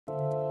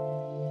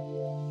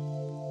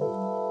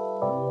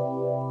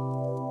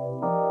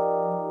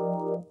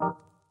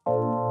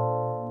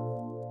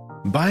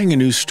Buying a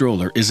new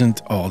stroller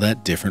isn't all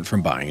that different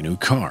from buying a new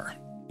car.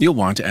 You'll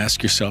want to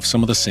ask yourself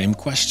some of the same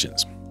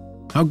questions.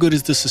 How good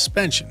is the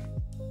suspension?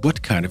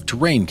 What kind of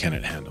terrain can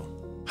it handle?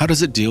 How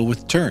does it deal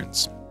with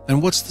turns?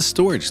 And what's the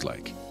storage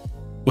like?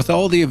 With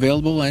all the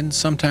available and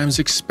sometimes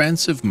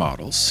expensive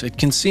models, it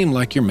can seem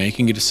like you're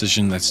making a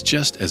decision that's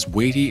just as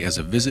weighty as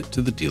a visit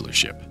to the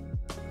dealership.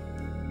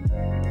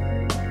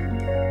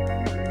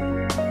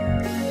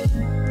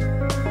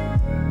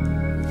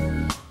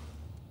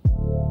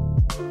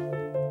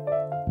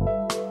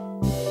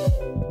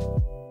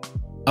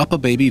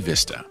 UPPA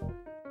Vista.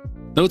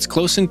 Though it's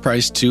close in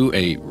price to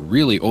a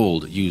really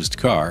old used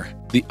car,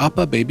 the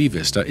UPPA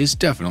Vista is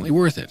definitely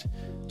worth it.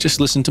 Just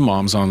listen to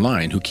moms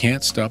online who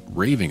can't stop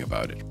raving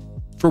about it.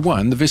 For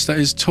one, the Vista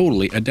is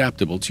totally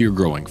adaptable to your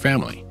growing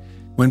family.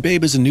 When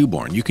babe is a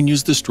newborn, you can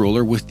use the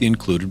stroller with the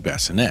included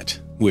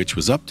bassinet, which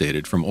was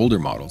updated from older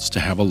models to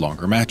have a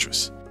longer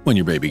mattress. When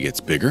your baby gets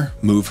bigger,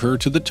 move her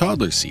to the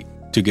toddler seat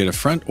to get a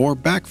front or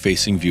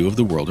back-facing view of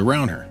the world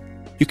around her.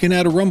 You can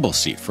add a rumble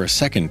seat for a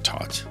second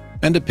tot,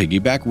 and a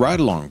piggyback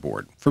ride-along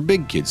board for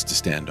big kids to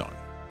stand on.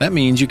 That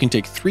means you can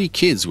take 3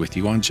 kids with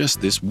you on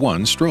just this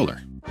one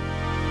stroller.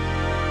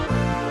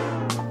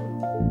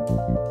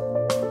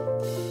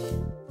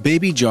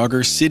 Baby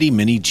Jogger City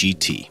Mini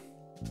GT.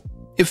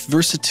 If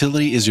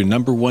versatility is your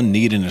 #1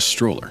 need in a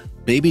stroller,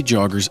 Baby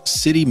Jogger's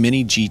City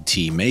Mini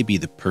GT may be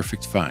the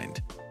perfect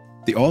find.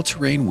 The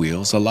all-terrain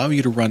wheels allow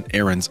you to run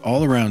errands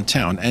all around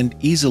town and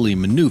easily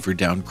maneuver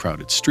down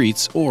crowded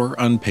streets or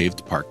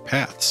unpaved park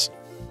paths.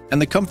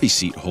 And the comfy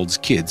seat holds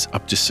kids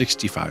up to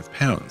 65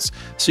 pounds,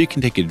 so you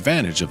can take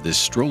advantage of this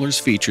stroller's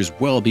features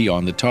well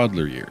beyond the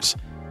toddler years.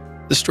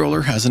 The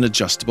stroller has an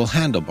adjustable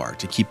handlebar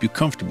to keep you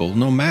comfortable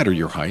no matter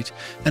your height,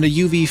 and a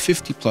UV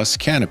 50+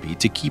 canopy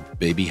to keep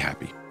baby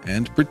happy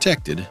and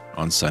protected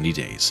on sunny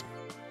days.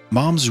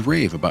 Moms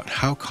rave about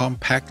how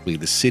compactly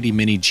the City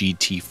Mini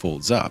GT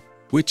folds up,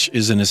 which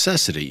is a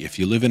necessity if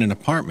you live in an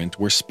apartment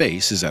where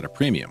space is at a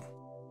premium.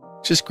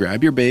 Just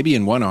grab your baby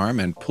in one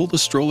arm and pull the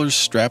stroller's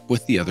strap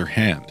with the other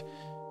hand.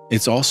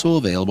 It's also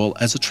available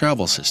as a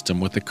travel system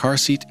with a car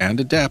seat and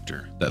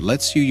adapter that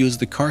lets you use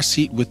the car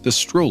seat with the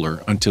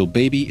stroller until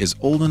baby is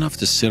old enough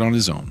to sit on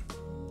his own.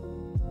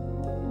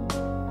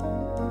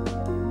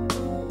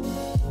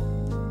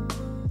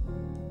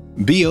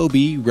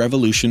 BOB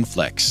Revolution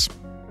Flex.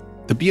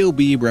 The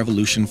BOB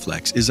Revolution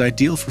Flex is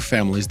ideal for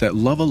families that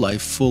love a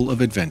life full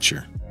of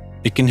adventure.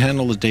 It can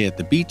handle a day at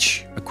the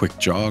beach, a quick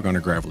jog on a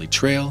gravelly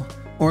trail,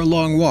 or a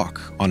long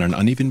walk on an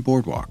uneven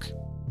boardwalk.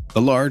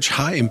 The large,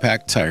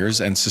 high-impact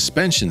tires and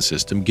suspension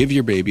system give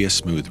your baby a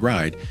smooth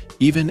ride,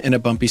 even in a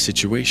bumpy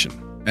situation,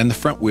 and the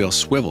front wheel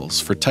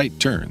swivels for tight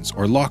turns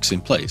or locks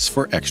in place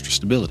for extra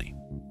stability.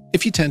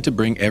 If you tend to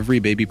bring every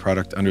baby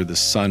product under the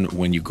sun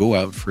when you go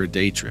out for a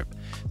day trip,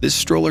 this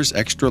stroller's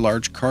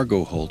extra-large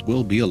cargo hold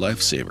will be a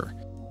lifesaver.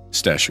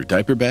 Stash your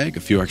diaper bag, a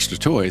few extra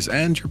toys,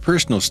 and your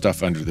personal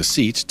stuff under the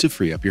seat to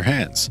free up your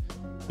hands.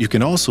 You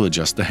can also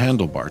adjust the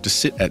handlebar to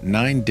sit at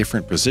 9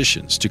 different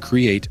positions to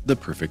create the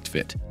perfect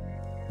fit.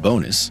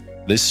 Bonus,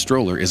 this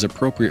stroller is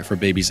appropriate for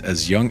babies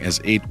as young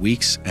as 8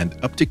 weeks and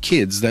up to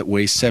kids that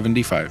weigh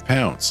 75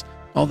 pounds,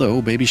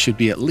 although baby should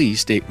be at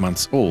least 8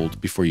 months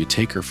old before you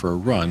take her for a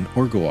run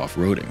or go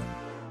off-roading.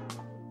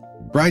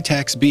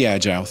 Britax Be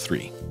Agile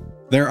 3.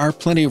 There are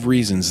plenty of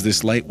reasons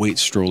this lightweight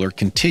stroller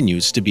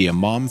continues to be a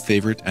mom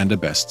favorite and a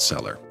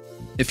bestseller.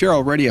 If you're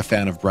already a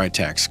fan of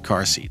Britax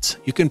car seats,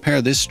 you can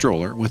pair this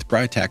stroller with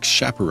Britax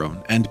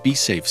Chaperone and Be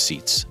Safe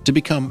seats to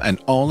become an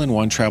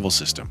all-in-one travel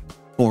system.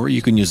 Or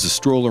you can use the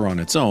stroller on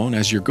its own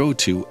as your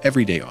go-to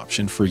everyday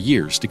option for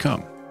years to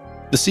come.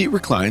 The seat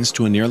reclines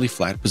to a nearly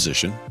flat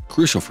position,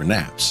 crucial for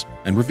naps,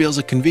 and reveals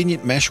a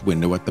convenient mesh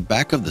window at the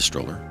back of the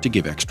stroller to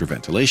give extra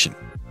ventilation.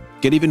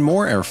 Get even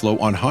more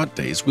airflow on hot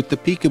days with the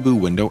peekaboo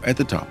window at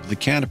the top of the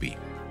canopy.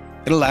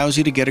 It allows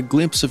you to get a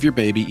glimpse of your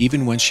baby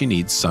even when she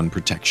needs sun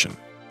protection.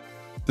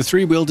 The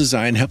 3-wheel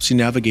design helps you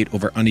navigate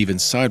over uneven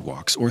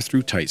sidewalks or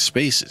through tight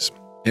spaces.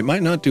 It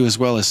might not do as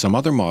well as some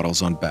other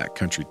models on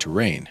backcountry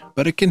terrain,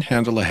 but it can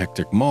handle a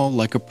hectic mall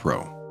like a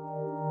pro.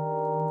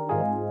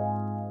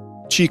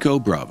 Chico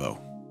Bravo.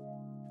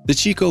 The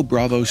Chico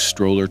Bravo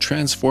stroller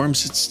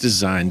transforms its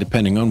design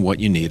depending on what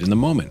you need in the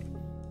moment.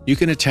 You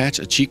can attach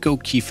a Chico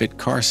key-fit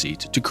car seat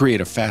to create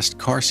a fast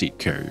car seat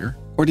carrier,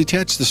 or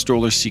detach the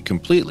stroller seat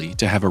completely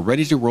to have a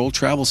ready-to-roll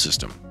travel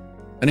system.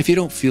 And if you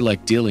don't feel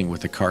like dealing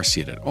with a car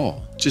seat at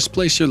all, just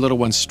place your little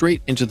one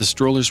straight into the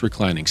stroller's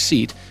reclining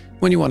seat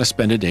when you want to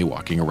spend a day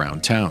walking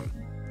around town.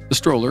 The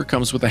stroller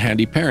comes with a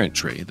handy parent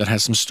tray that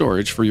has some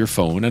storage for your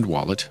phone and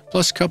wallet,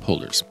 plus cup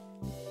holders.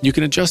 You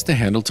can adjust the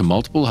handle to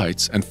multiple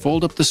heights and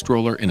fold up the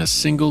stroller in a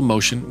single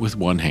motion with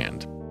one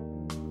hand.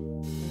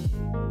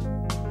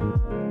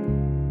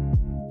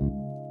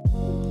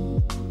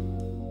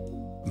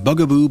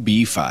 Bugaboo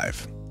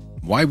B5.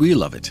 Why we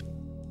love it.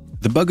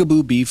 The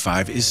Bugaboo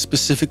B5 is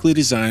specifically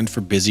designed for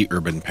busy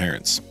urban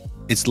parents.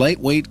 Its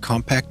lightweight,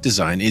 compact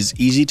design is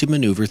easy to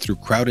maneuver through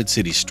crowded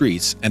city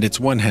streets, and its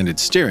one-handed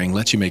steering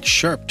lets you make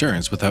sharp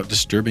turns without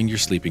disturbing your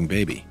sleeping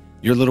baby.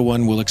 Your little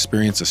one will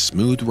experience a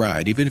smooth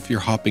ride even if you're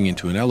hopping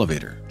into an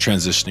elevator,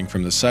 transitioning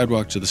from the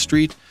sidewalk to the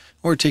street,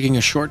 or taking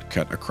a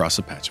shortcut across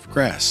a patch of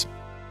grass.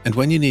 And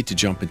when you need to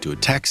jump into a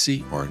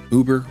taxi or an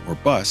Uber or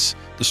bus,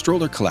 the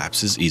stroller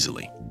collapses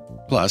easily.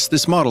 Plus,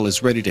 this model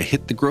is ready to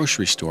hit the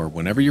grocery store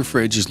whenever your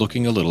fridge is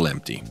looking a little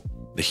empty.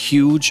 The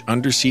huge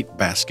underseat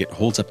basket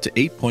holds up to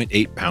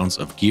 8.8 pounds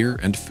of gear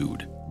and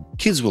food.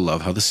 Kids will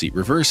love how the seat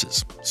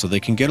reverses, so they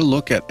can get a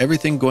look at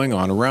everything going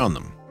on around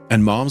them.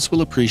 And moms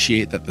will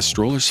appreciate that the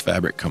stroller's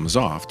fabric comes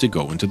off to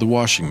go into the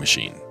washing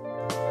machine.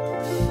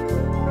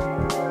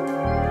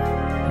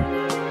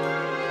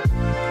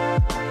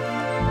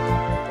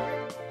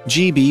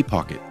 GB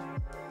Pocket.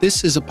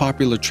 This is a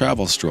popular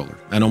travel stroller,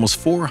 and almost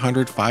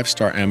 400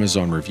 5-star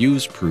Amazon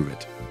reviews prove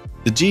it.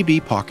 The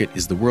GB Pocket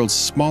is the world's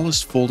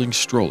smallest folding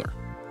stroller.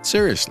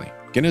 Seriously,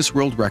 Guinness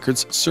World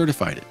Records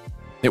certified it.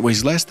 It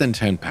weighs less than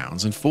 10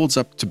 pounds and folds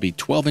up to be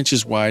 12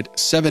 inches wide,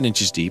 7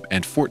 inches deep,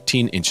 and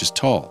 14 inches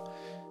tall.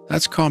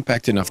 That's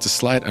compact enough to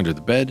slide under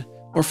the bed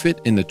or fit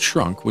in the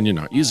trunk when you're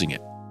not using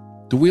it.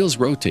 The wheels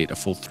rotate a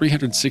full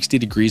 360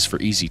 degrees for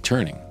easy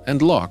turning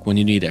and lock when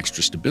you need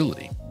extra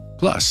stability.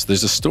 Plus,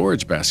 there's a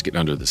storage basket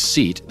under the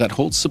seat that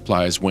holds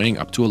supplies weighing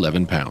up to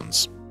 11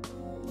 pounds.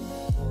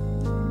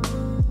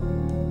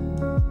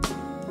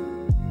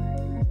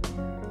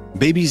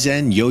 Baby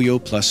Zen Yo-Yo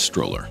Plus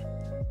Stroller.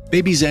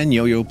 Baby Zen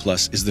Yo-Yo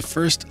Plus is the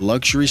first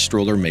luxury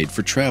stroller made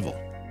for travel.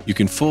 You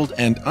can fold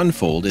and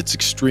unfold its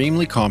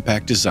extremely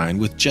compact design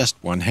with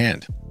just one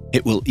hand.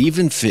 It will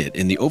even fit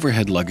in the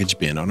overhead luggage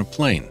bin on a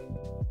plane.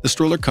 The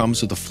stroller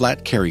comes with a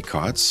flat carry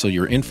cot so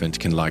your infant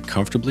can lie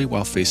comfortably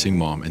while facing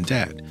mom and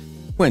dad.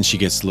 When she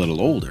gets a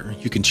little older,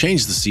 you can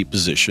change the seat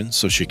position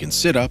so she can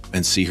sit up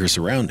and see her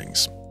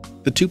surroundings.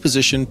 The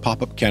 2-position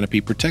pop-up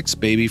canopy protects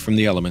baby from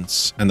the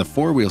elements, and the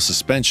 4-wheel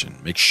suspension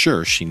makes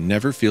sure she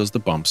never feels the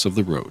bumps of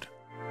the road.